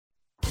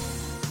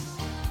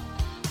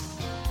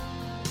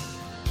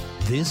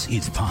This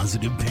is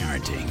Positive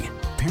Parenting.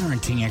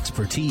 Parenting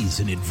expertise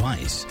and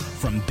advice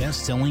from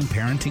best-selling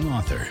parenting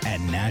author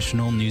and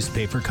national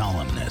newspaper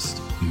columnist,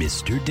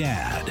 Mr.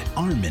 Dad,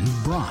 Armin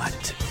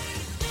Brott.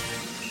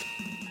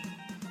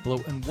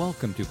 Hello and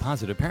welcome to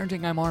Positive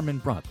Parenting. I'm Armin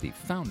Brott, the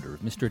founder of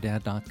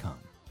MrDad.com.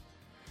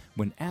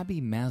 When Abby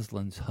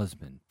Maslin's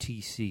husband,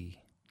 TC,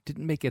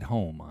 didn't make it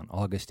home on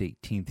August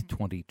 18th,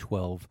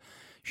 2012,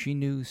 she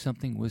knew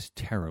something was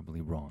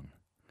terribly wrong.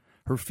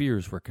 Her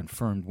fears were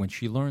confirmed when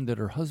she learned that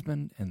her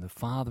husband and the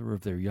father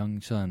of their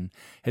young son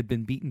had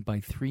been beaten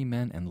by 3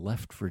 men and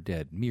left for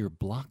dead, mere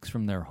blocks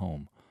from their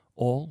home,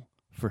 all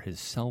for his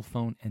cell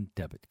phone and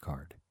debit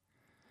card.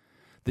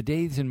 The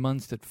days and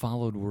months that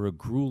followed were a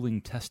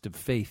grueling test of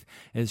faith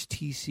as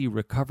TC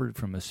recovered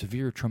from a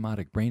severe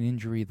traumatic brain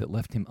injury that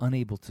left him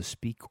unable to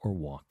speak or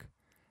walk.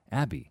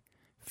 Abby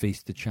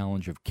faced the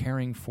challenge of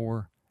caring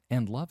for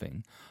and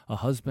loving a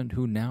husband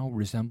who now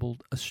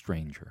resembled a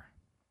stranger.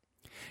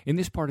 In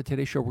this part of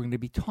today's show, we're going to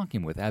be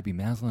talking with Abby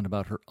Maslin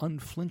about her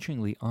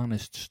unflinchingly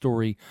honest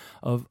story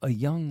of a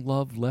young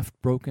love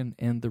left broken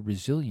and the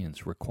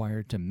resilience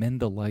required to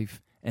mend a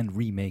life and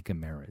remake a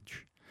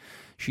marriage.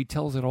 She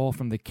tells it all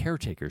from the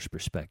caretaker's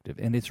perspective,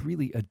 and it's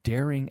really a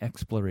daring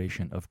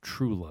exploration of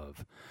true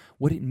love,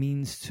 what it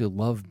means to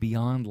love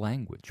beyond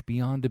language,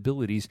 beyond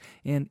abilities,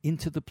 and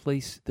into the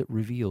place that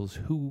reveals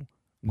who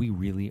we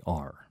really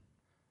are.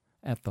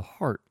 At the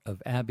heart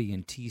of Abby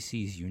and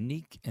TC's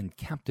unique and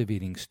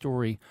captivating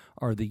story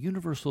are the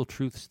universal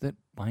truths that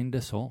bind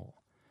us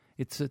all.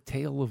 It's a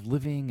tale of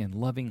living and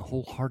loving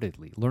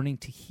wholeheartedly, learning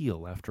to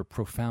heal after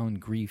profound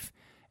grief,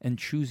 and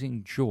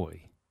choosing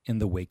joy in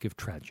the wake of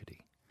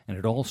tragedy. And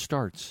it all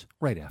starts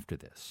right after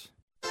this.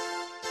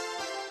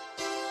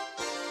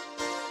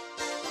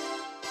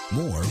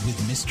 More with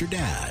Mr.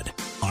 Dad,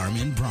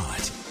 Armin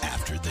Brott,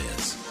 after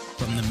this,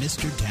 from the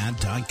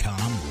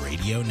MrDad.com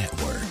radio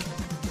network.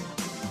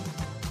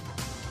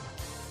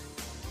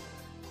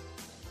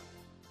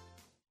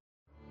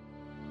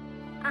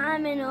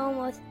 I'm in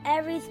almost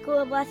every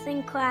school bus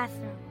and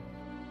classroom.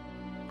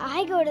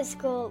 I go to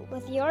school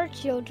with your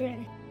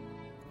children.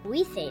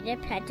 We say the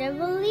Pledge of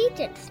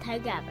Allegiance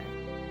together.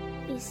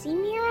 You see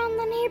me around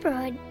the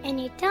neighborhood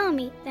and you tell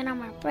me that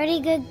I'm a pretty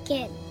good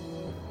kid.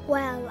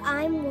 Well,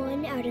 I'm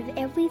one out of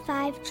every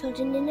 5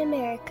 children in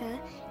America,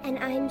 and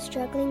I'm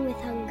struggling with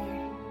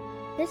hunger.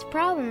 This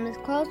problem is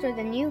closer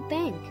than you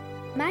think.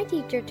 My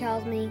teacher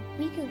tells me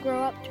we can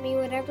grow up to be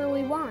whatever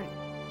we want.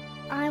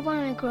 I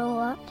want to grow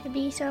up to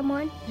be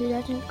someone who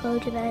doesn't go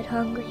to bed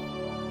hungry.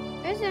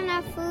 There's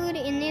enough food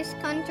in this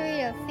country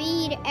to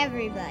feed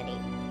everybody.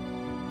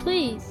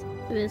 Please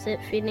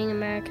visit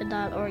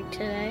feedingamerica.org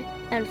today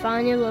and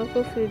find your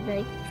local food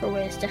bank for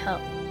ways to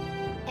help.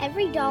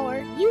 Every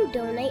dollar you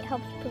donate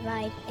helps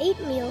provide 8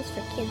 meals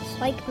for kids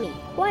like me,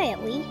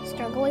 quietly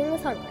struggling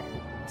with hunger.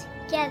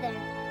 Together,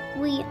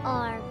 we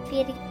are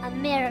Feeding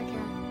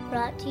America,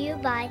 brought to you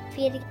by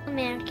Feeding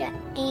America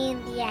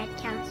and the Ad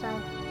Council.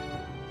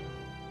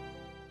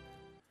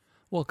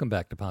 Welcome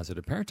back to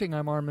Positive Parenting.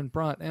 I'm Armin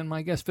Brott, and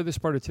my guest for this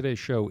part of today's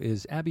show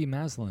is Abby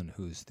Maslin,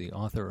 who's the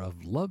author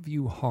of Love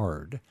You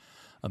Hard,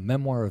 a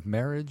memoir of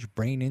marriage,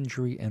 brain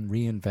injury, and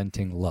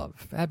reinventing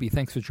love. Abby,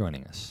 thanks for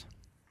joining us.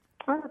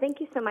 Oh, thank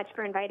you so much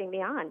for inviting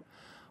me on.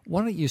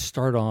 Why don't you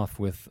start off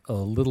with a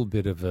little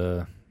bit of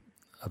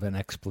an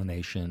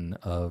explanation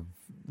of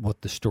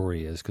what the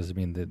story is? Because, I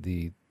mean,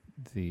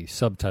 the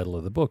subtitle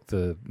of the book,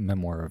 the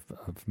memoir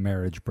of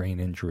marriage, brain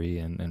injury,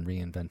 and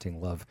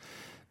reinventing love,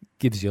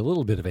 gives you a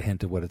little bit of a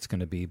hint of what it's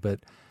going to be. But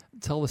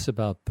tell us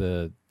about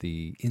the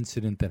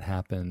incident that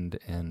happened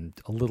and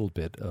a little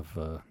bit of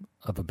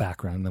a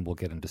background, and then we'll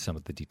get into some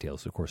of the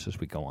details, of course, as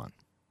we go on.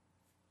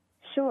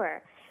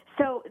 Sure.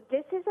 So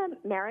this is a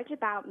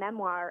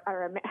memoir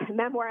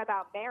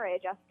about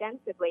marriage,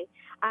 ostensibly.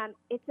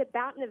 It's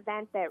about an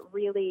event that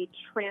really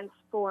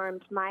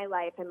transformed my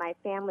life and my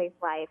family's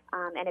life,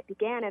 and it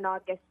began in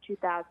August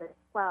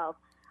 2012.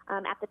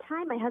 At the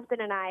time, my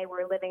husband and I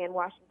were living in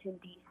Washington,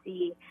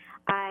 D.C.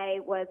 I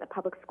was a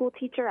public school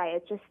teacher. I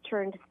had just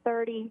turned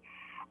 30,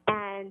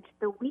 and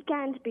the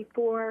weekend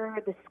before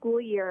the school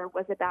year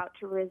was about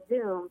to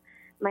resume,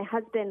 my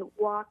husband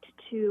walked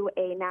to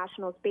a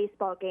Nationals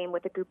baseball game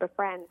with a group of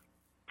friends,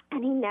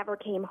 and he never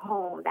came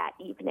home that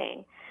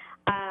evening.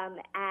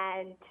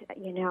 And,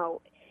 you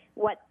know,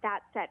 what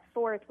that set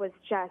forth was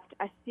just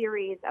a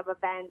series of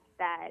events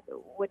that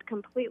would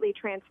completely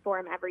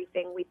transform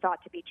everything we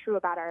thought to be true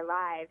about our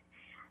lives.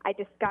 I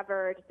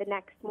discovered the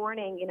next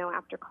morning, you know,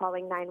 after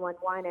calling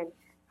 911 and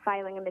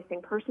filing a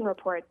missing person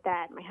report,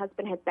 that my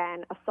husband had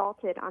been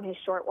assaulted on his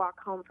short walk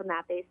home from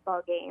that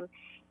baseball game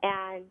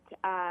and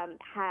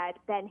had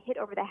been hit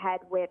over the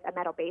head with a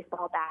metal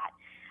baseball bat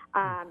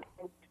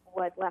and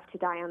was left to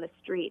die on the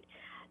street.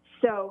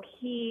 So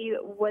he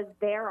was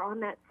there on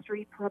that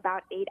street for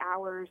about 8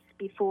 hours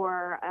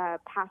before a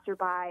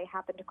passerby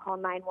happened to call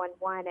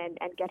 911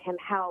 and get him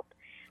help.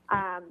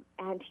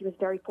 And he was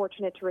very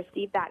fortunate to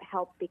receive that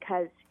help,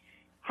 because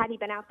had he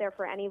been out there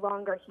for any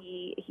longer,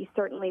 he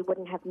certainly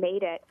wouldn't have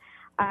made it.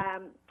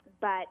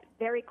 But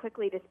very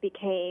quickly this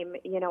became,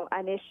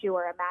 an issue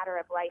or a matter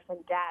of life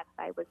and death.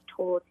 I was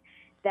told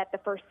that the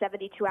first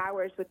 72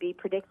 hours would be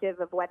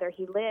predictive of whether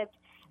he lived,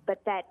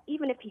 but that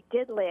even if he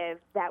did live,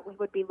 that we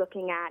would be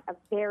looking at a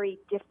very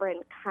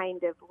different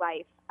kind of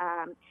life,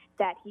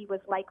 that he was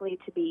likely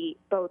to be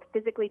both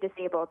physically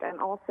disabled and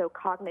also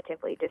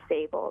cognitively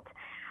disabled.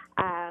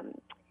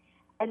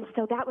 And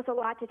so that was a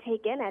lot to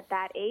take in at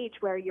that age,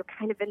 where you're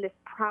kind of in this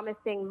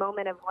promising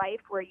moment of life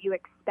where you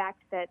expect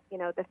that,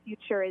 the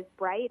future is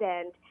bright,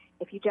 and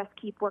if you just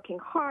keep working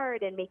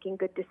hard and making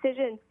good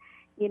decisions,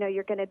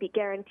 you're going to be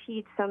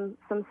guaranteed some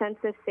sense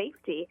of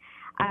safety.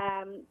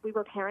 We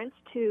were parents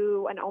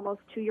to an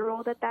almost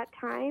 2-year-old at that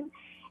time.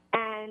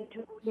 And,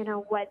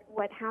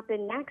 what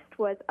happened next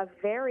was a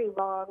very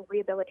long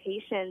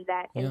rehabilitation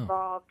that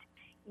involved,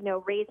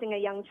 raising a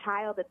young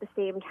child at the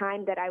same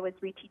time that I was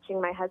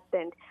reteaching my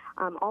husband.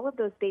 All of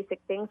those basic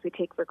things we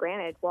take for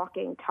granted: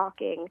 walking,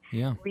 talking,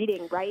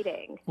 reading,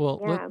 writing.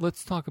 Well,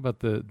 let's talk about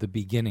the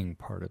beginning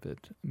part of it.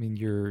 I mean,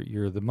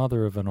 you're the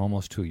mother of an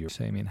almost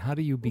 2-year-old. I mean, how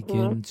do you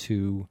begin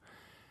to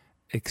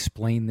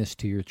explain this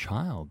to your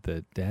child,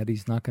 that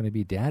daddy's not going to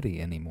be daddy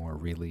anymore,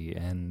 really?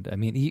 And I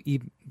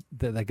mean,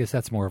 I guess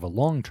that's more of a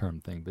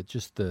long-term thing, but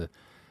just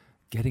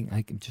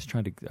I'm just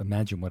trying to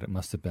imagine what it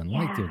must have been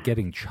like,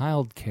 getting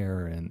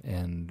childcare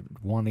and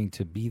wanting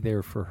to be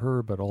there for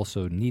her, but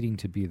also needing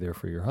to be there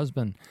for your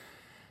husband.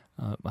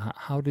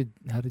 How did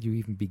you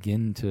even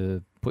begin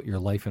to put your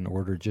life in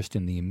order just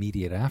in the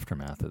immediate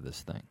aftermath of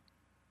this thing?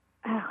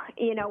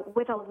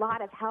 With a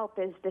lot of help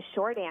is the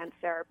short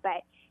answer.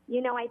 But,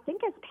 I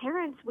think as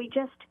parents, we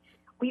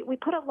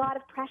put a lot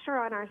of pressure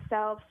on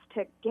ourselves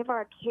to give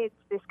our kids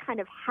this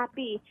kind of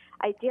happy,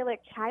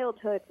 idyllic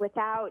childhood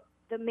without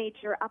the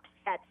major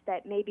upsets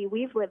that maybe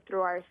we've lived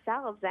through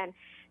ourselves. And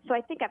so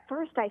I think at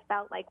first I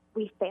felt like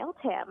we failed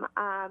him,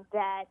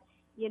 that,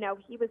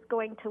 he was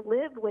going to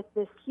live with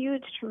this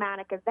huge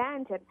traumatic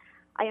event. And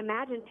I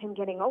imagined him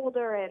getting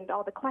older and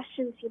all the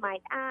questions he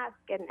might ask,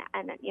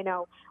 and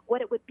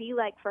what it would be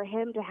like for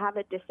him to have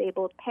a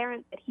disabled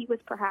parent that he was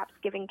perhaps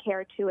giving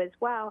care to as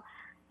well.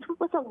 So it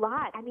was a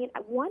lot. I mean,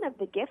 one of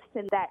the gifts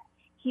in that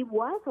he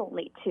was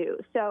only 2.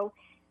 So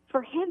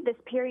for him, this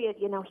period,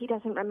 he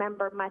doesn't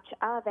remember much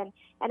of. And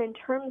in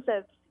terms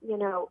of,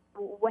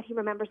 what he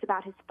remembers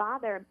about his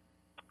father,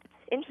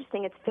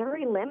 interesting. It's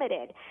very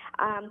limited.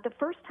 The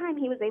first time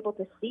he was able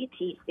to see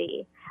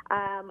TC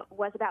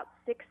was about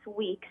 6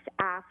 weeks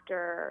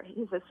after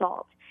his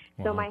assault.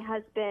 Wow. So my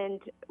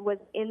husband was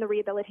in the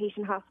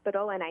rehabilitation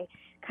hospital, and I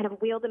kind of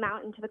wheeled him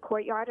out into the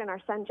courtyard, and our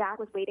son Jack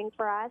was waiting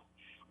for us.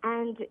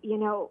 And,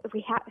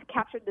 we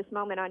captured this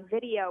moment on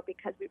video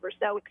because we were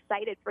so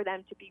excited for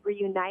them to be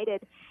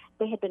reunited.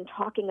 They had been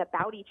talking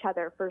about each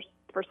other for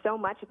so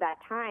much of that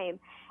time.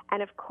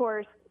 And, of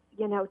course,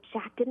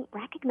 Jack didn't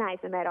recognize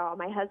him at all.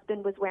 My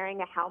husband was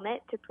wearing a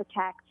helmet to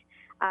protect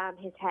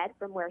his head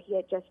from where he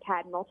had just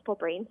had multiple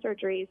brain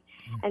surgeries.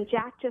 And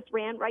Jack just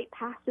ran right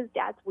past his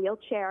dad's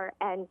wheelchair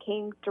and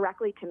came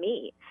directly to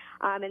me.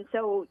 And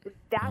so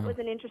that was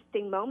an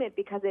interesting moment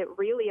because it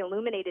really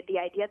illuminated the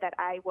idea that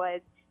I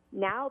was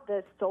now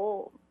the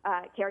sole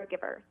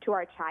caregiver to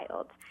our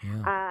child,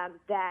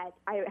 that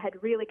I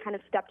had really kind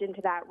of stepped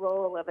into that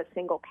role of a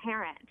single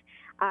parent,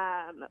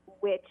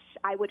 which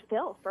I would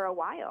fill for a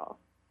while.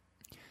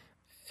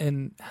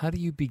 And how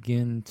do you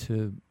begin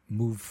to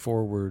move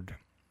forward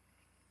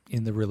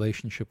in the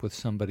relationship with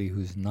somebody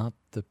who's not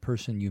the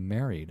person you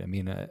married? I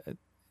mean,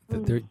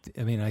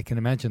 I can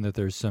imagine that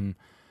there's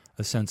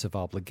a sense of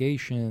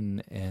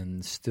obligation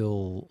and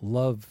still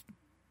love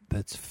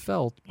that's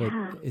felt, but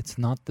it's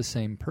not the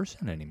same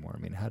person anymore.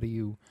 I mean, how do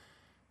you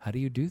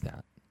do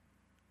that?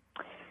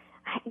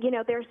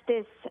 There's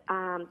this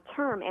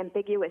term,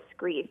 ambiguous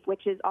grief,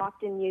 which is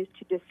often used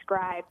to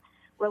describe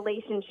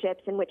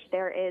relationships in which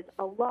there is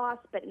a loss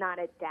but not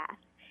a death.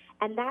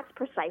 And that's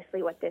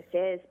precisely what this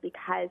is,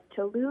 because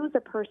to lose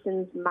a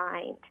person's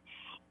mind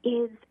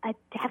is a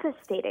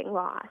devastating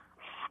loss.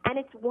 And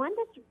it's one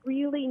that's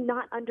really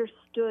not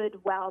understood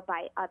well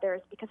by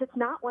others because it's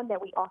not one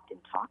that we often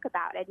talk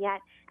about. And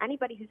yet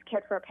anybody who's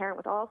cared for a parent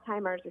with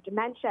Alzheimer's or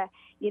dementia,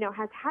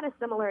 has had a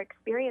similar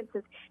experience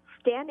of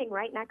standing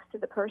right next to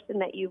the person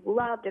that you've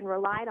loved and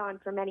relied on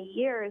for many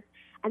years,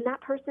 and that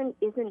person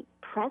isn't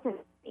present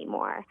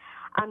anymore.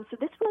 So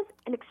this was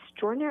an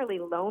extraordinarily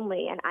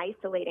lonely and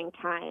isolating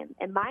time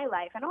in my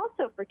life, and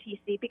also for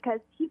TC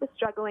because he was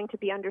struggling to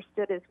be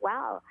understood as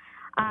well.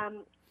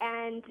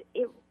 And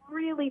it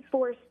really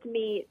forced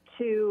me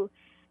to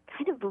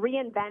kind of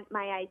reinvent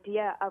my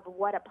idea of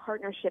what a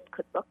partnership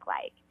could look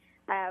like.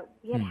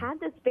 We had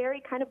this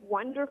very kind of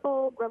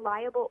wonderful,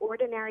 reliable,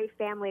 ordinary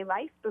family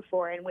life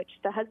before, in which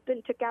the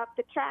husband took out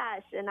the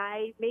trash and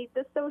I made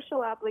the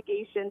social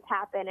obligations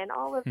happen and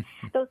all of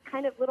those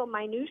kind of little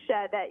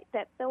minutia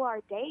that fill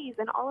our days.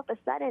 And all of a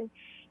sudden,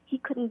 he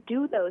couldn't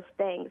do those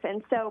things.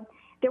 And so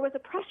there was a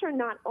pressure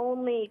not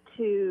only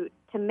to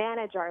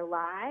manage our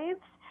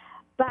lives,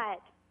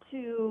 but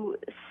to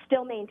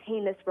still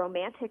maintain this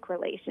romantic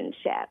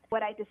relationship.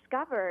 What I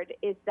discovered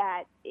is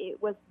that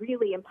it was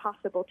really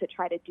impossible to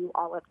try to do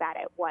all of that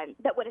at once.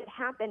 That what had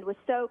happened was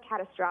so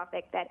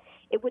catastrophic that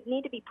it would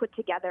need to be put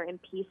together in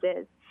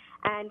pieces.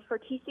 And for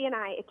TC and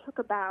I, it took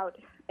about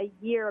a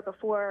year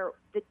before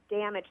the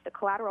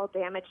collateral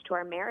damage to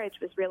our marriage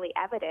was really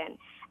evident.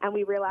 And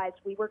we realized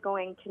we were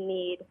going to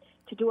need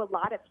to do a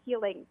lot of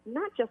healing,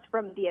 not just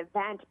from the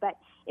event, but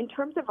in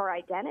terms of our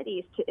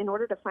identities in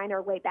order to find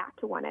our way back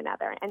to one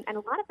another. And a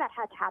lot of that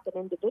had to happen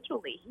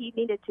individually. He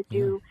needed to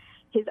do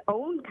his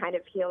own kind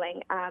of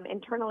healing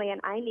internally,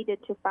 and I needed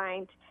to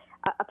find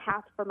a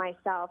path for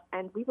myself.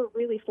 And we were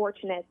really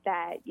fortunate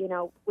that,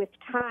 with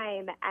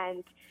time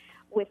and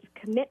with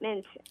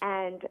commitment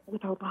and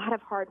with a lot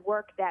of hard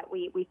work that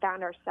we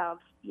found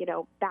ourselves,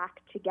 back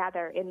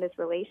together in this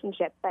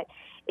relationship. But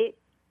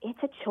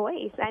it's a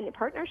choice, and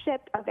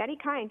partnership of any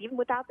kind, even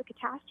without the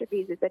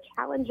catastrophes, is a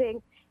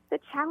challenging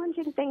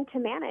thing to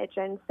manage.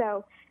 And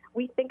so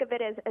we think of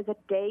it as a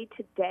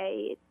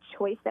day-to-day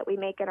choice that we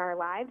make in our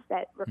lives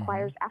that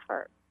requires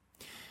effort.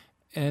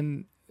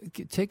 And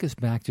take us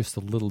back just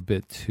a little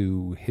bit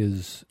to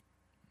his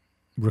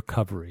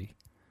recovery.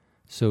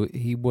 So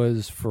he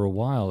was, for a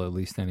while at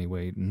least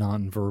anyway,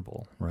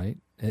 nonverbal, right?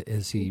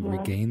 Has he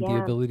regained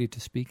the ability to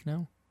speak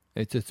now?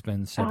 It's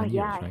been 7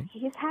 years, right?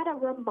 He's had a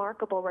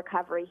remarkable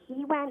recovery.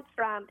 He went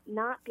from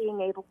not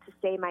being able to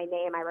say my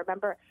name. I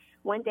remember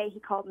one day he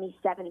called me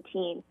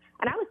 17,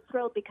 and I was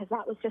thrilled because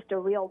that was just a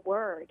real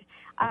word.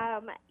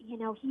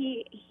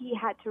 He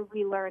had to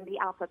relearn the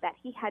alphabet.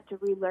 He had to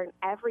relearn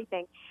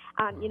everything.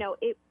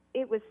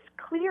 It was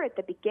clear at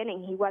the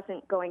beginning he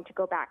wasn't going to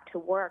go back to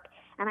work,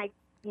 and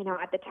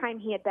at the time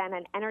he had been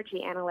an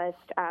energy analyst,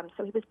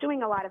 so he was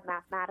doing a lot of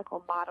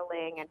mathematical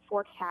modeling and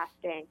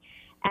forecasting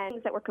and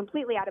things that were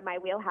completely out of my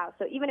wheelhouse.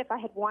 So even if I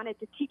had wanted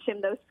to teach him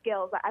those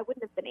skills, I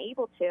wouldn't have been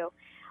able to.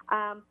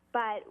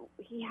 But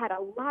he had a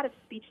lot of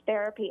speech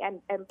therapy,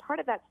 and part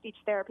of that speech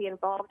therapy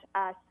involved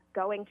us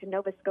going to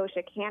Nova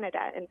Scotia, Canada,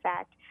 in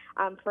fact,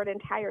 for an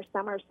entire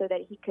summer so that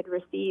he could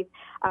receive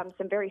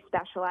some very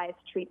specialized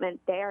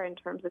treatment there in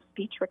terms of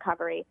speech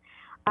recovery.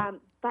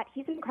 But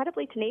he's an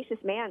incredibly tenacious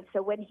man.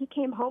 So when he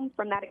came home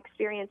from that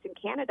experience in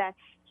Canada,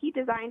 he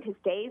designed his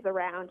days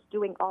around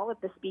doing all of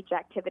the speech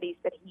activities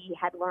that he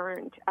had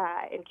learned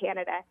in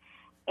Canada,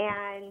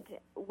 and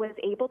was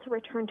able to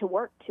return to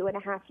work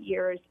 2.5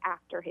 years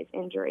after his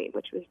injury,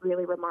 which was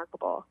really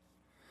remarkable.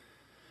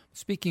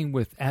 Speaking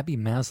with Abby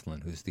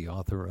Maslin, who's the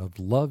author of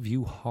Love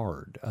You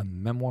Hard, a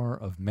memoir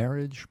of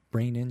marriage,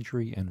 brain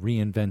injury, and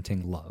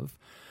reinventing love.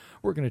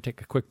 We're going to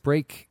take a quick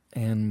break,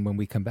 and when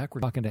we come back,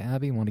 we're talking to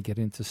Abby. I want to get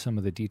into some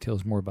of the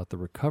details more about the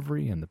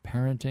recovery and the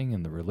parenting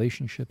and the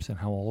relationships and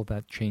how all of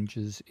that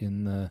changes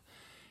in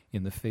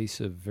the face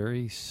of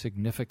very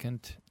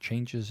significant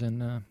changes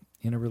in a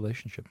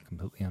relationship,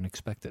 completely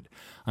unexpected.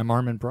 I'm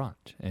Armin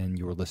Brott, and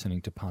you're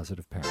listening to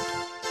Positive Parenting.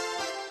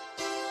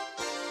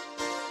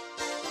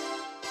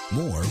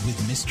 More with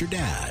Mr.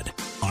 Dad,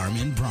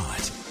 Armin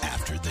Brott,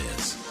 after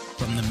this,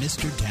 from the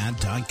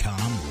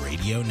MrDad.com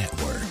radio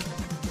network.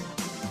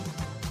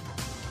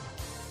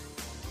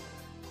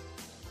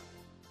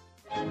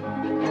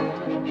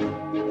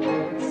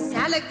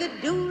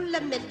 Salagadoola,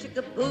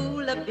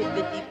 metricaboola,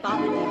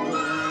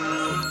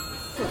 bibbidi-bobbidi-boo.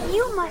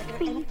 You must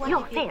be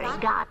your fairy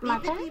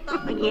godmother.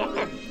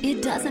 Yes.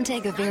 It doesn't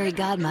take a fairy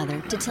godmother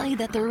to tell you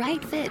that the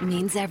right fit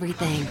means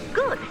everything.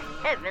 Good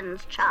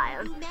heavens,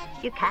 child.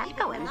 You can't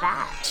go in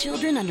that.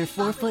 Children under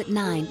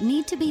 4'9"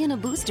 need to be in a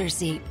booster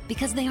seat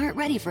because they aren't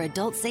ready for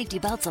adult safety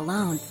belts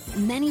alone.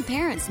 Many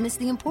parents miss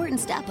the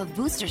important step of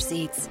booster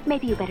seats.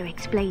 Maybe you better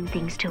explain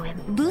things to him.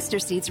 Booster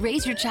seats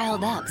raise your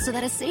child up so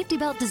that a safety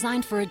belt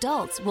designed for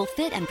adults will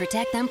fit and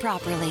protect them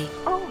properly.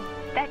 Oh,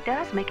 that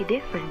does make a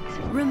difference.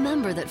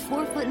 Remember that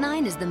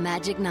 4'9" is the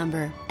magic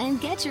number,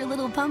 and get your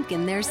little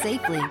pumpkin there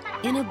safely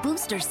in a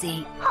booster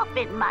seat. Hop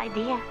in, my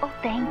dear. Oh,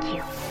 thank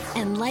you.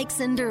 And like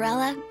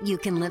Cinderella, you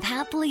can live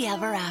happily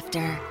ever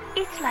after.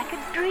 It's like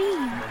a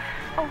dream.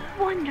 A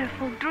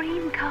wonderful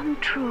dream come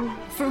true.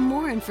 For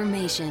more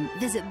information,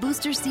 visit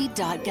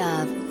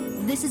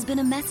boosterseat.gov. This has been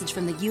a message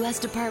from the U.S.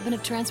 Department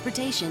of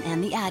Transportation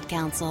and the Ad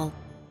Council.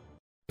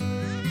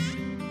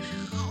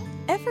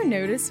 Ever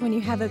notice when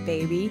you have a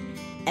baby,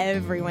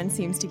 everyone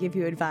seems to give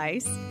you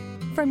advice?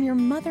 From your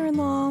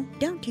mother-in-law.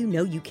 Don't you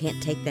know you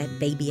can't take that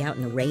baby out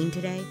in the rain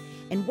today?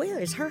 And where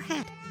is her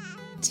hat?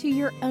 To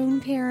your own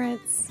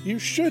parents. You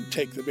should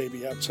take the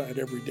baby outside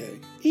every day,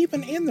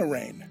 even in the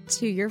rain.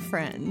 To your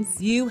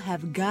friends. You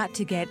have got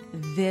to get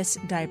this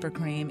diaper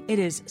cream. It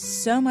is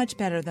so much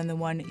better than the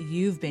one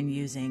you've been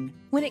using.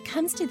 When it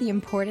comes to the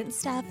important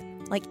stuff,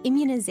 like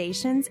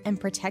immunizations and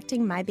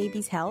protecting my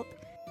baby's health,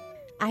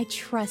 I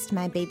trust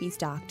my baby's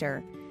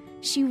doctor.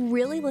 She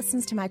really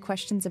listens to my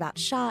questions about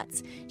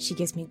shots, she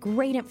gives me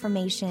great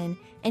information,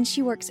 and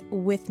she works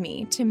with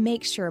me to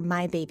make sure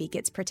my baby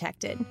gets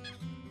protected.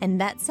 And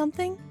that's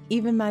something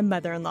even my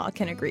mother-in-law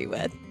can agree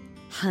with.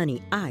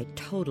 Honey, I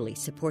totally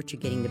support you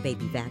getting the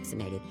baby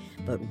vaccinated,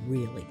 but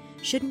really,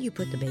 shouldn't you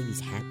put the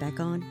baby's hat back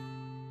on?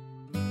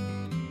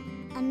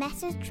 A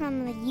message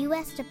from the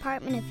U.S.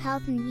 Department of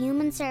Health and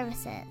Human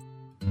Services.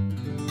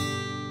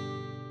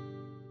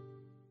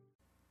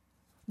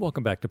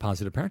 Welcome back to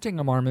Positive Parenting.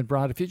 I'm Armin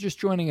Brott. If you're just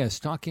joining us,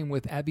 talking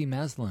with Abby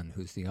Maslin,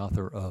 who's the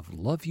author of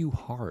Love You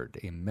Hard,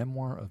 a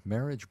memoir of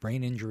marriage,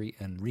 brain injury,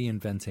 and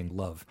reinventing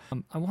love.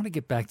 I want to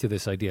get back to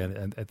this idea,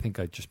 and I think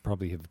I just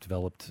probably have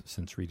developed,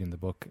 since reading the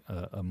book,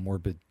 a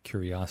morbid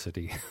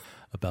curiosity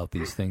about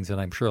these things,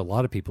 and I'm sure a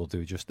lot of people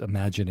do, just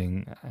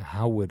imagining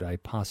how would I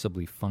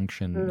possibly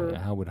function,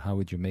 Mm-hmm. how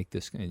would you make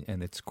this,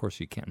 and it's, of course,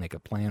 you can't make a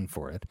plan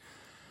for it.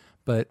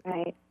 But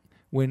Right.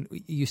 when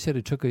you said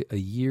it took a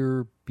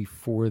year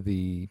before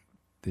the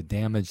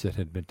damage that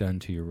had been done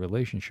to your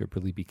relationship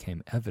really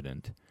became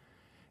evident,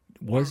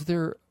 was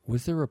there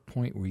a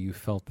point where you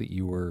felt that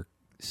you were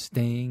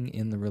staying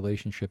in the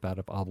relationship out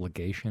of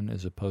obligation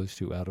as opposed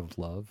to out of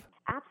love?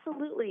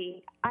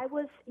 Absolutely. I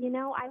was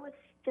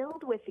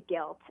filled with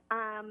guilt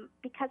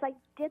because I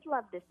did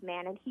love this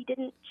man and he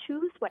didn't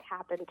choose what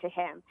happened to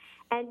him.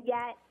 And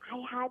yet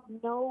I had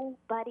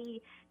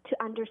nobody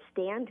to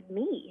understand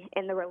me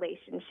in the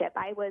relationship.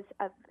 I was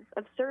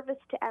of service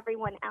to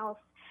everyone else,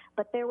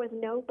 but there was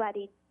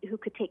nobody who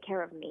could take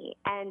care of me.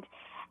 And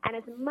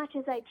as much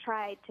as I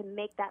tried to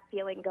make that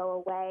feeling go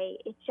away,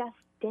 it just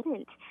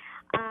didn't.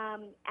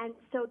 And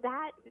so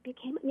that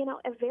became,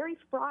 a very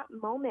fraught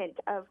moment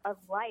of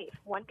life,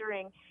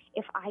 wondering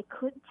if I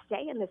could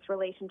stay in this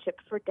relationship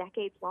for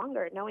decades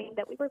longer, knowing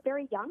that we were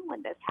very young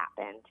when this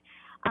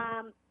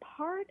happened.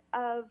 Part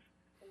of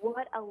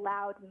what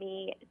allowed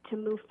me to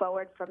move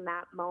forward from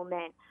that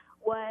moment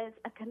was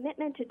a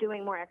commitment to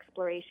doing more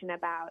exploration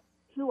about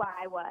who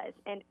I was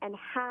and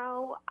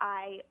how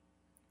I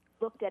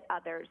looked at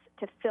others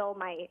to fill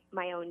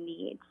my own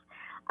needs.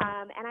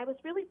 And I was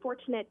really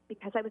fortunate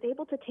because I was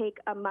able to take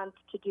a month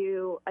to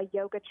do a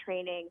yoga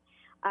training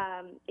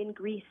in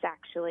Greece,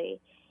 actually.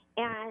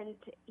 And,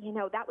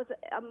 that was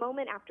a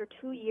moment after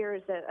 2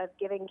 years of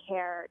giving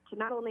care to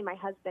not only my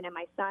husband and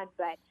my son,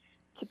 but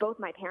to both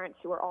my parents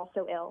who were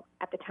also ill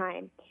at the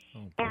time.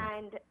 Okay.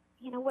 And,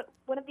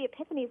 one of the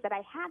epiphanies that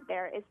I had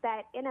there is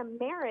that in a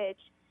marriage,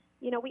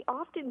 we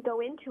often go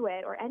into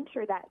it or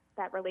enter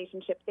that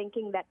relationship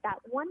thinking that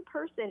one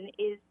person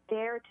is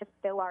there to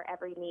fill our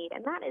every need.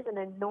 And that is an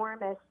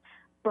enormous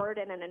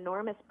burden and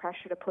enormous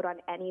pressure to put on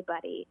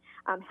anybody,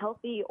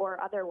 healthy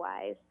or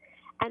otherwise.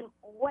 And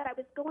what I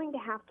was going to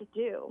have to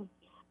do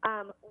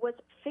was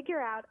figure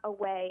out a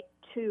way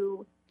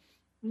to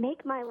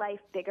make my life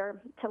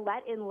bigger, to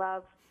let in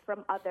love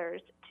from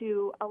others,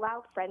 to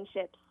allow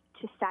friendships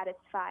to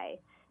satisfy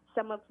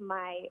some of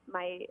my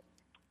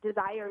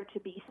desire to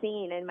be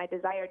seen and my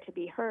desire to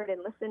be heard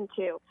and listened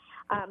to,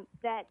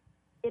 that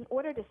in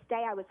order to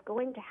stay, I was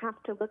going to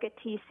have to look at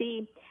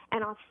TC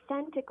and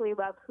authentically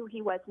love who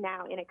he was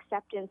now in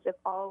acceptance of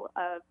all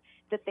of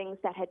the things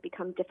that had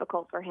become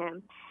difficult for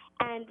him.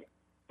 And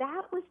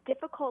that was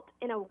difficult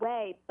in a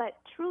way, but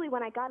truly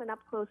when I got an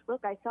up-close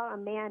look, I saw a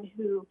man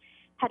who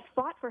had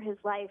fought for his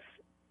life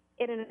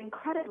in an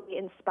incredibly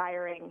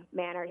inspiring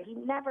manner. He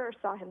never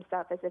saw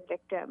himself as a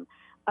victim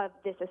of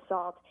this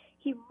assault.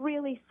 He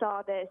really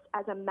saw this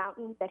as a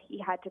mountain that he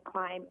had to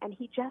climb, and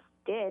he just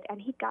did. And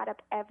he got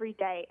up every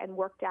day and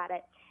worked at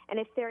it. And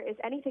if there is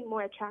anything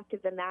more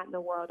attractive than that in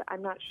the world,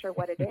 I'm not sure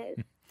what it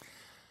is.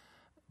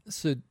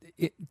 So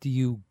do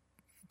you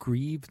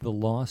grieve the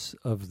loss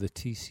of the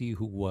TC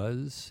who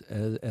was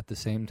at the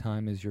same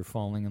time as you're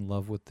falling in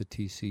love with the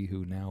TC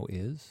who now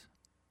is?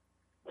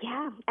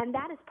 Yeah, and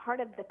that is part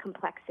of the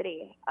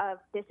complexity of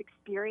this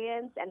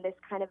experience and this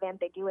kind of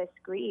ambiguous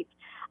grief.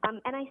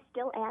 And I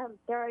still am.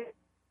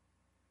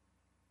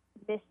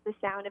 Miss the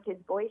sound of his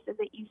voice as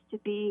it used to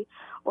be,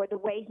 or the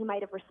way he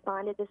might have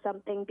responded to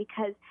something,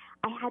 because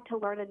I had to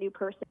learn a new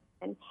person.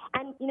 And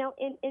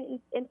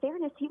in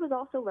fairness, he was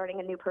also learning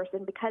a new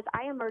person because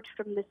I emerged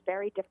from this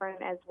very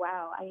different as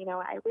well.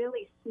 I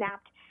really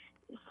snapped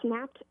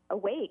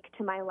awake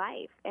to my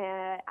life.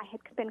 I had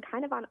been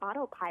kind of on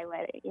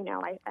autopilot.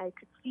 I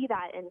could see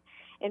that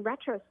in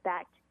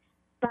retrospect.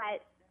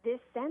 But this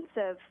sense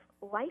of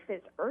life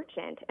is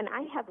urgent, and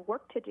I have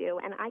work to do,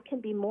 and I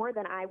can be more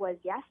than I was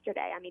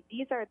yesterday.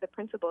 These are the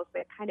principles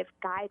that kind of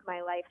guide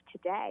my life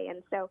today.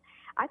 And so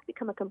I've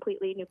become a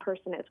completely new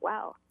person as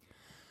well.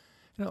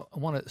 I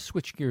want to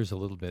switch gears a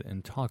little bit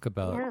and talk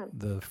about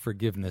the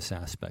forgiveness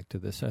aspect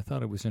of this. I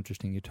thought it was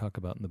interesting you talk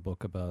about in the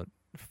book about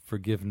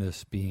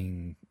forgiveness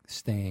being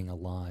staying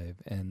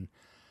alive. And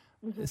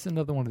it's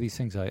another one of these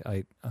things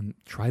I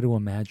try to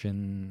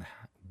imagine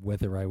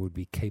whether I would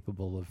be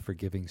capable of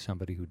forgiving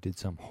somebody who did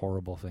some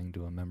horrible thing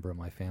to a member of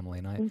my family.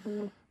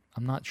 And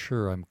I'm not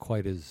sure I'm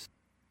quite as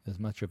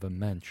much of a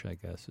mensch, I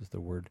guess is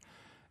the word,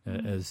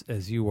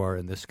 as you are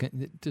in this.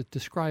 To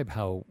describe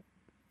how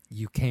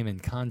you came in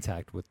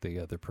contact with the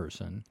other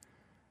person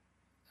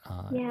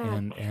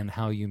and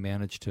how you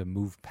managed to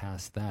move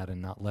past that and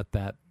not let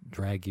that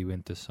drag you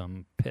into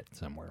some pit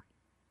somewhere.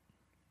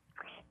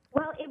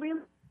 Well, it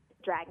really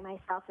dragged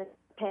myself in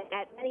pit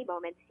at many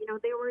moments.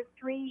 There were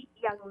 3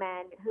 young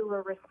men who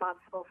were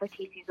responsible for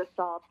TC's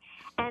assault,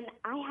 and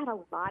I had a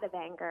lot of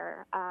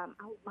anger,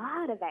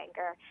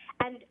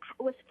 and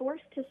was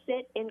forced to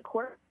sit in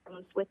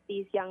courtrooms with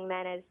these young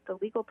men as the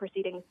legal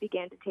proceedings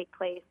began to take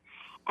place,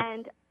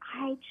 and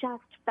I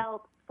just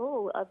felt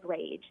full of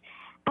rage.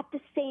 At the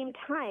same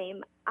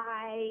time,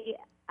 I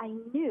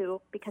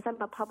knew, because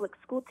I'm a public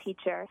school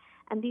teacher,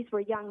 and these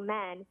were young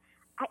men,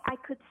 I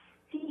could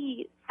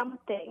see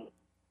something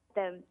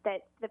them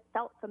that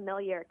felt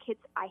familiar, kids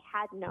I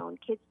had known,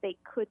 kids they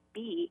could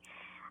be.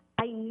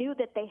 I knew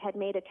that they had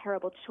made a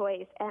terrible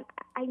choice, and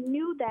I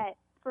knew that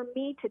for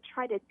me to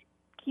try to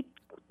keep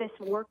this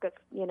work of,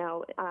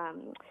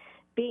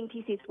 being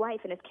TC's wife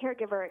and his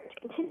caregiver,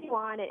 to continue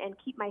on and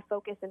keep my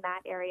focus in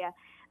that area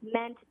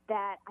meant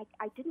that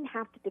I didn't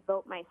have to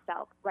devote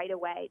myself right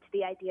away to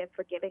the idea of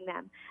forgiving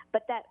them,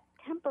 but that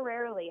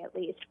temporarily, at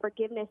least,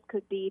 forgiveness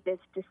could be this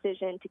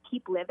decision to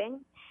keep living,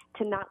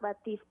 to not let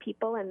these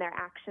people and their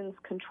actions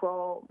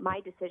control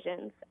my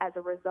decisions as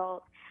a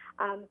result,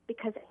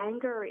 because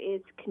anger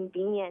is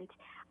convenient,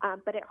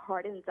 but it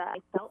hardens us.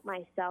 I felt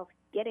myself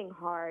getting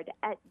hard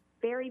at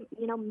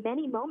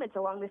many moments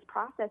along this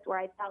process where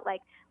I felt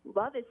like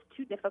love is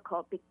too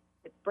difficult because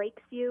it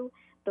breaks you.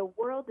 The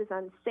world is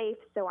unsafe,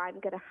 so I'm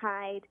going to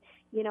hide.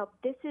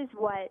 This is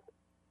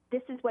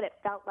what it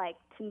felt like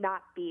to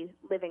not be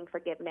living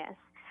forgiveness.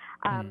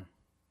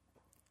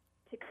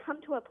 To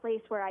come to a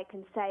place where I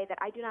can say that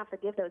I do not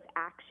forgive those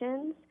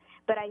actions,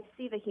 but I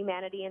see the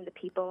humanity in the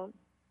people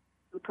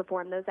who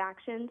perform those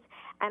actions,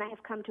 and I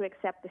have come to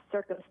accept the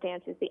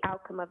circumstances, the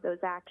outcome of those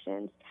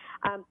actions.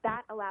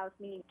 That allows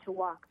me to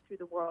walk through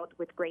the world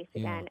with grace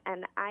again,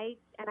 and I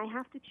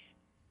have to,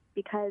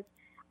 because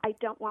I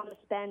don't want to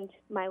spend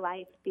my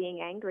life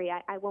being angry.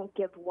 I won't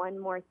give one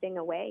more thing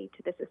away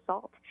to this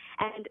assault,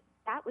 and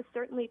that was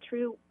certainly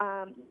true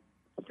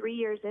 3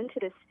 years into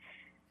this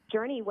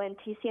journey when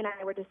TC and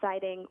I were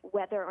deciding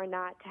whether or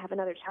not to have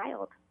another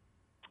child.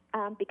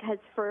 Because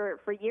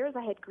for years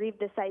I had grieved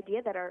this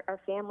idea that our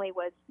family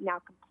was now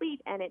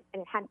complete, and it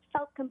hadn't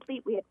felt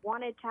complete. We had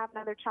wanted to have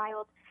another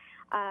child.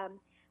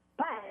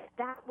 But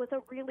that was a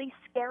really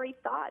scary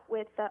thought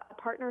with a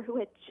partner who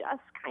had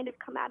just kind of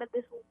come out of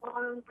this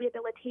long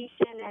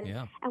rehabilitation,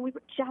 and we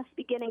were just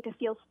beginning to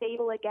feel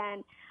stable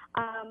again.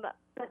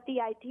 But the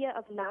idea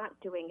of not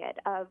doing it,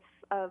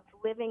 of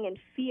living in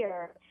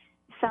fear,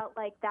 felt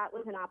like that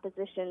was in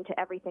opposition to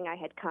everything I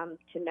had come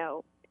to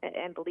know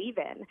and believe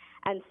in.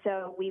 And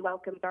so we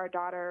welcomed our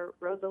daughter,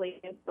 Rosalie,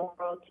 into the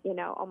world,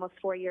 almost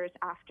 4 years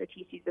after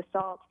TC's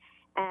assault.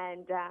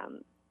 And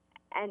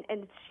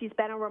she's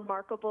been a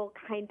remarkable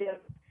kind of,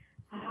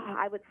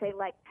 I would say,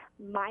 like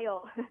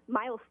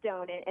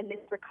milestone in this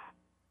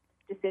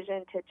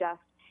decision to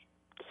just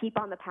keep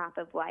on the path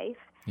of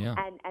life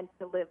and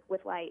to live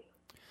with light.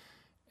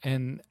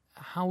 And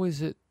how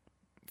is it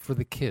for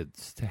the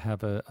kids to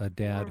have a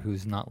dad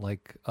who's not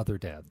like other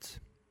dads?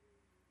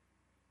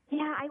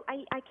 Yeah,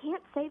 I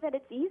can't say that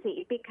it's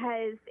easy,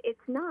 because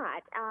it's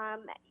not.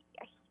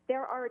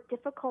 There are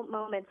difficult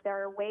moments.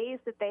 There are ways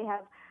that they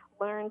have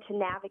learned to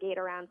navigate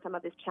around some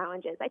of his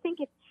challenges. I think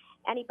if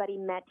anybody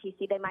met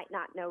TC, they might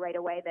not know right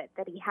away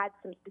that he had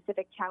some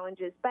specific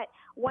challenges. But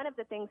one of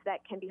the things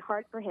that can be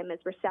hard for him is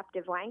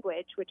receptive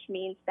language, which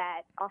means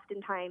that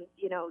oftentimes,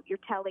 you're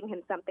telling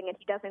him something and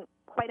he doesn't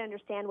quite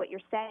understand what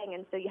you're saying,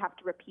 and so you have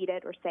to repeat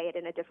it or say it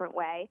in a different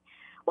way.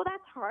 Well,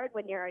 that's hard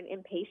when you're an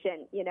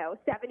impatient,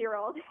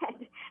 7-year-old,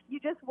 and you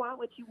just want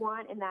what you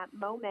want in that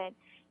moment.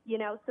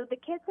 So the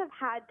kids have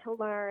had to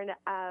learn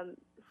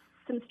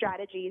some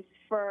strategies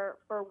for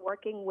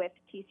working with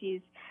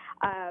TC's,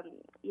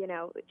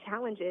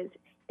 challenges.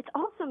 It's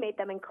also made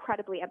them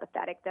incredibly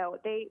empathetic, though.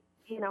 They,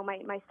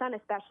 my son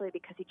especially,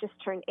 because he just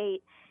turned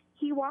 8,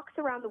 he walks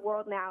around the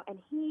world now and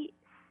he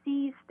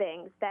sees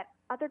things that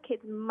other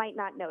kids might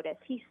not notice.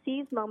 He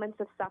sees moments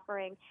of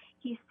suffering.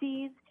 He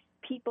sees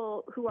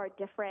people who are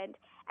different,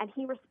 and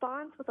he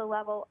responds with a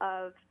level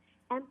of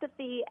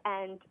empathy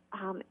and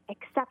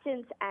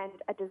acceptance and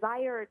a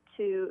desire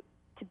to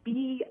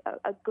be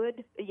a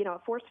good, a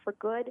force for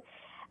good.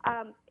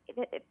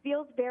 It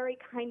feels very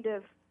kind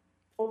of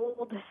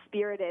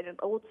old-spirited and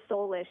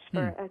old-soulish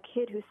for a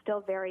kid who's still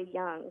very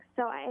young.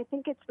 So I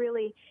think it's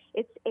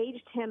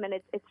aged him, and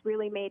it's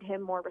really made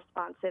him more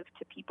responsive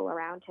to people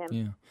around him.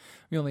 Yeah.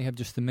 We only have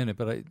just a minute,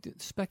 but I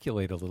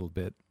speculate a little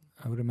bit.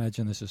 I would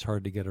imagine this is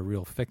hard to get a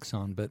real fix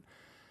on, but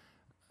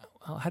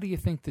how do you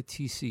think that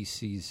TC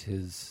sees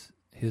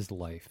his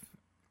life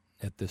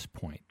at this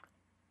point?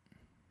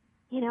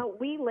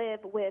 We live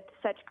with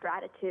such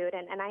gratitude,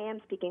 and I am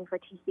speaking for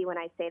TC when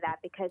I say that,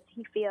 because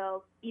he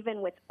feels,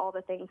 even with all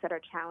the things that are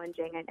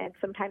challenging, and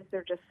sometimes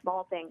they're just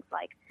small things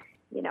like,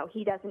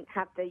 he doesn't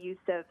have the use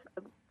of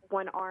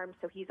one arm,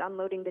 so he's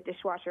unloading the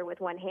dishwasher with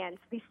one hand.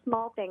 So these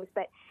small things,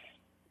 but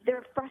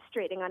they're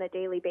frustrating on a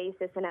daily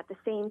basis, and at the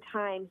same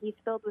time, he's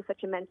filled with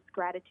such immense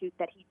gratitude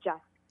that he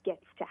just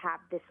gets to have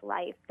this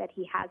life, that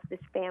he has this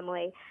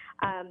family,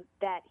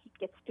 that he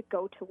gets to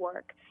go to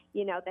work,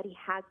 that he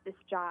has this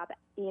job.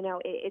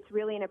 It's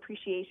really an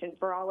appreciation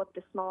for all of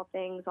the small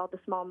things, all the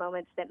small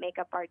moments that make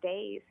up our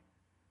days.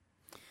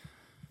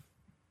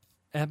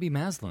 Abby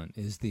Maslin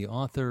is the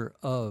author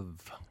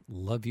of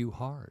Love You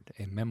Hard,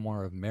 a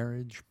memoir of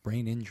marriage,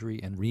 brain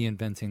injury, and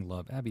reinventing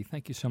love. Abby,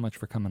 thank you so much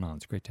for coming on.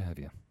 It's great to have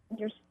you.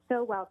 You're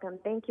so welcome.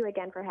 Thank you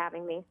again for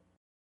having me.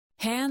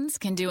 Hands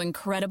can do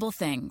incredible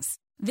things.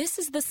 This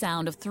is the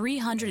sound of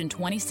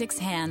 326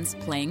 hands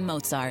playing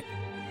Mozart.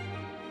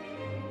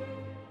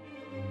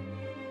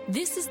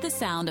 This is the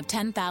sound of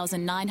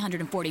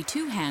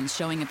 10,942 hands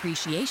showing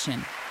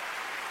appreciation.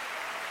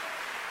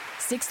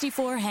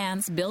 64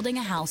 hands building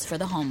a house for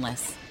the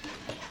homeless.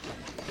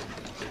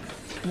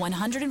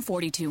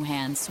 142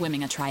 hands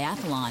swimming a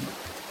triathlon.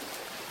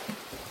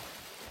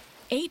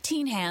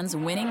 18 hands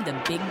winning the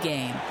big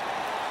game.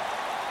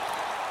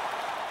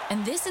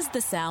 And this is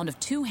the sound of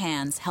 2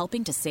 hands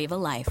helping to save a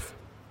life.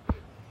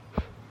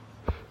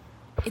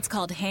 It's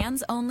called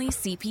Hands-Only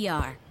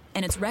CPR,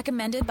 and it's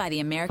recommended by the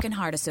American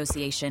Heart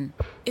Association.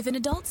 If an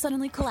adult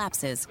suddenly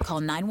collapses, call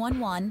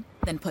 911,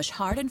 then push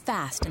hard and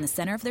fast in the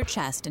center of their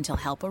chest until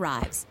help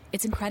arrives.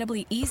 It's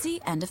incredibly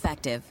easy and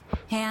effective.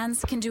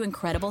 Hands can do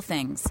incredible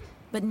things,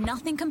 but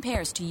nothing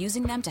compares to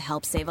using them to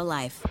help save a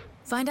life.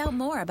 Find out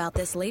more about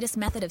this latest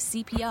method of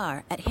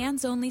CPR at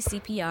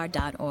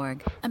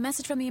handsonlycpr.org. A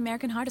message from the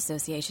American Heart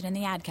Association and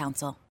the Ad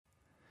Council.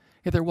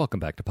 Hey there, welcome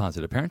back to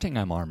Positive Parenting.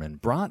 I'm Armin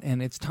Brott,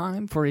 and it's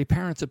time for a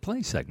Parents at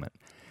Play segment.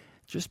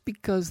 Just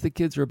because the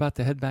kids are about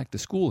to head back to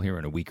school here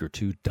in a week or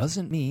two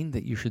doesn't mean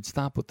that you should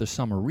stop with the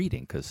summer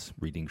reading, because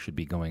reading should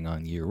be going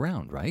on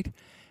year-round, right?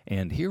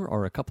 And here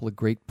are a couple of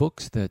great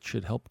books that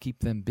should help keep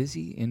them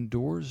busy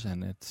indoors,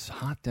 and it's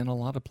hot in a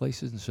lot of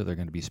places, and so they're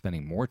going to be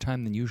spending more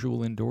time than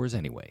usual indoors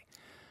anyway.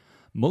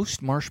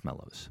 Most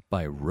Marshmallows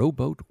by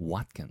Rowboat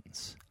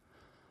Watkins.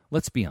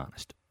 Let's be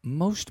honest.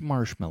 Most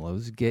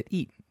marshmallows get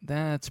eaten.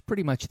 That's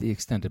pretty much the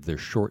extent of their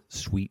short,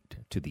 sweet,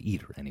 to the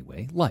eater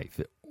anyway, life.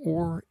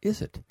 Or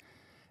is it?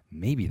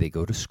 Maybe they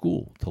go to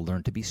school to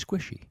learn to be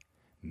squishy.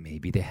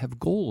 Maybe they have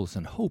goals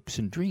and hopes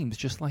and dreams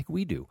just like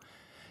we do.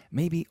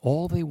 Maybe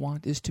all they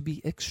want is to be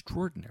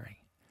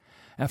extraordinary.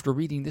 After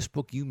reading this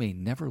book, you may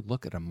never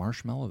look at a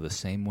marshmallow the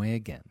same way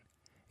again.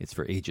 It's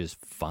for ages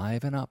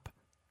 5 and up.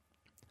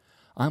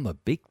 I'm a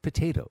Baked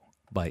Potato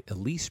by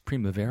Elise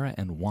Primavera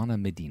and Juana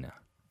Medina.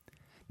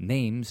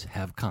 Names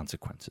have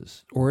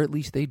consequences, or at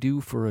least they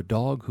do for a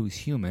dog whose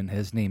human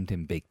has named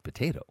him Baked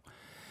Potato.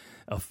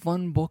 A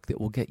fun book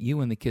that will get you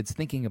and the kids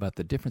thinking about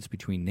the difference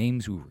between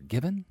names we were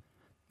given,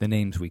 the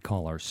names we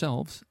call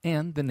ourselves,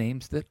 and the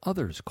names that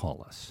others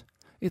call us.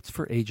 It's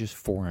for ages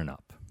 4 and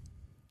up.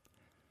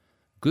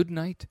 Good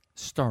Night,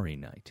 Starry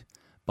Night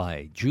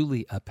by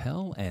Julie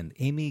Appel and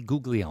Amy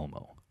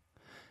Guglielmo.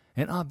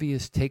 An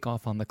obvious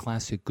takeoff on the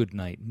classic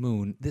Goodnight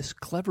Moon, this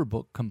clever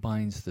book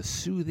combines the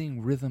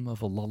soothing rhythm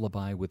of a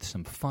lullaby with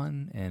some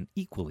fun and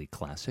equally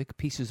classic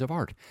pieces of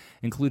art,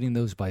 including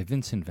those by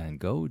Vincent van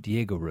Gogh,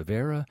 Diego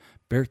Rivera,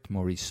 Berthe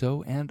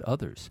Morisot, and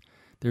others.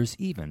 There's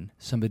even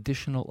some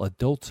additional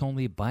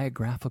adults-only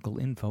biographical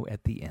info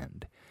at the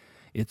end.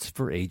 It's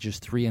for ages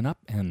 3 and up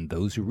and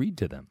those who read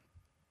to them.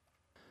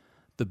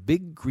 The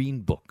Big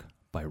Green Book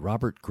by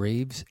Robert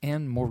Graves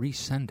and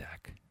Maurice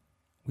Sendak.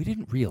 We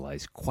didn't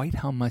realize quite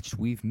how much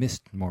we've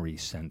missed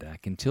Maurice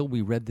Sendak until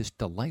we read this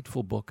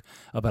delightful book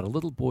about a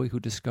little boy who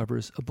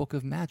discovers a book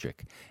of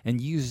magic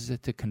and uses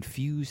it to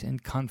confuse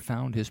and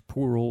confound his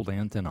poor old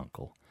aunt and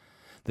uncle.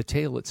 The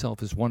tale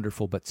itself is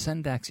wonderful, but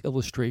Sendak's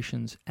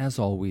illustrations, as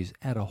always,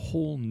 add a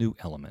whole new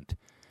element.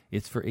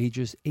 It's for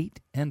ages 8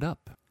 and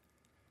up.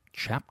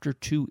 Chapter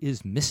 2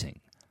 is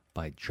Missing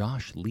by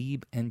Josh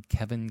Lieb and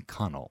Kevin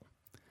Connell.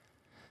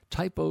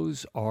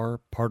 Typos are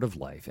part of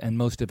life, and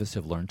most of us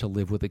have learned to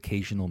live with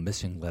occasional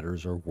missing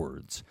letters or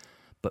words.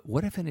 But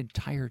what if an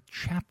entire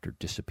chapter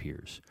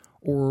disappears,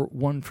 or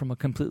one from a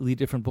completely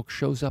different book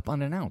shows up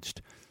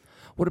unannounced?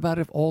 What about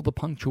if all the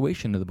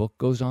punctuation of the book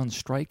goes on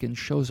strike and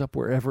shows up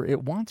wherever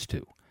it wants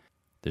to?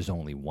 There's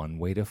only one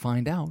way to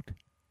find out.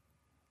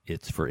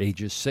 It's for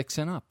ages 6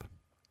 and up.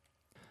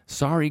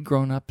 Sorry,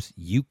 grown-ups,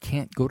 You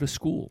Can't Go to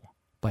School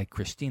by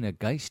Christina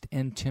Geist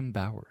and Tim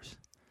Bowers.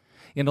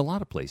 In a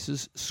lot of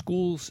places,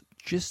 school's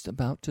just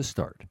about to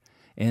start,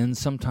 and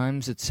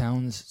sometimes it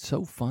sounds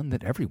so fun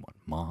that everyone,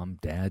 mom,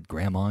 dad,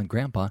 grandma, and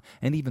grandpa,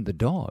 and even the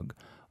dog,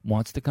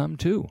 wants to come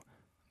too.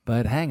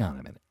 But hang on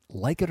a minute.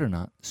 Like it or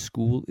not,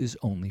 school is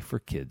only for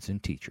kids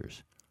and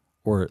teachers,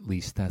 or at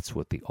least that's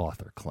what the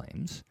author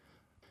claims.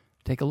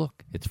 Take a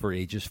look. It's for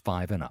ages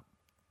 5 and up.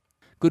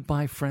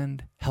 Goodbye,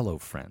 Friend, Hello,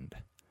 Friend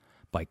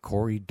by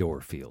Corey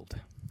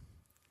Dorfield.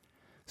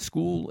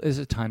 School is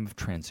a time of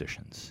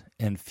transitions,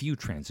 and few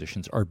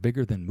transitions are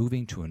bigger than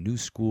moving to a new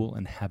school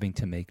and having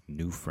to make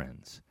new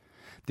friends.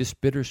 This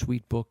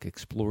bittersweet book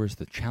explores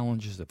the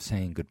challenges of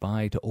saying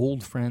goodbye to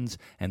old friends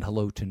and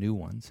hello to new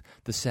ones,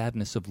 the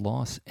sadness of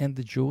loss, and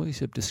the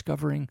joys of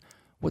discovering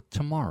what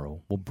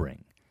tomorrow will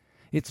bring.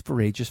 It's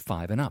for ages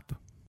 5 and up.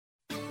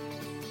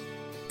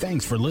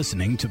 Thanks for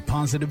listening to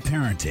Positive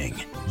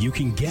Parenting. You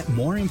can get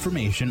more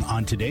information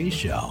on today's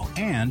show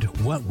and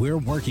what we're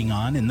working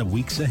on in the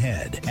weeks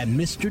ahead at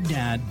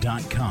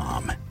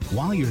MrDad.com.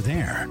 While you're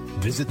there,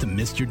 visit the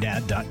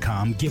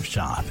MrDad.com gift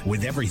shop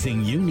with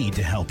everything you need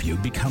to help you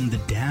become the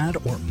dad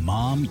or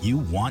mom you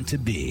want to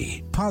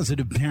be.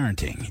 Positive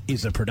Parenting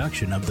is a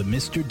production of the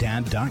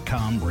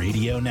MrDad.com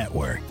radio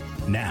network.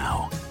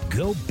 Now,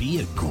 go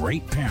be a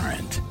great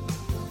parent.